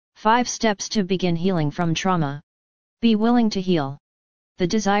5 Steps to begin healing from trauma. Be willing to heal. The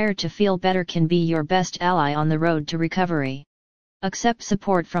desire to feel better can be your best ally on the road to recovery. Accept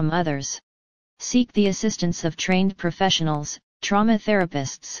support from others. Seek the assistance of trained professionals, trauma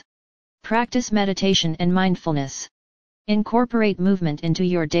therapists. Practice meditation and mindfulness. Incorporate movement into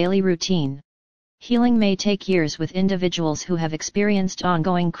your daily routine. Healing may take years with individuals who have experienced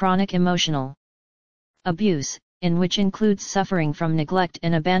ongoing chronic emotional abuse, in which includes suffering from neglect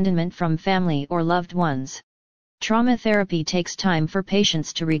and abandonment from family or loved ones. Trauma therapy takes time for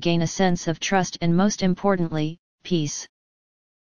patients to regain a sense of trust and, most importantly, peace.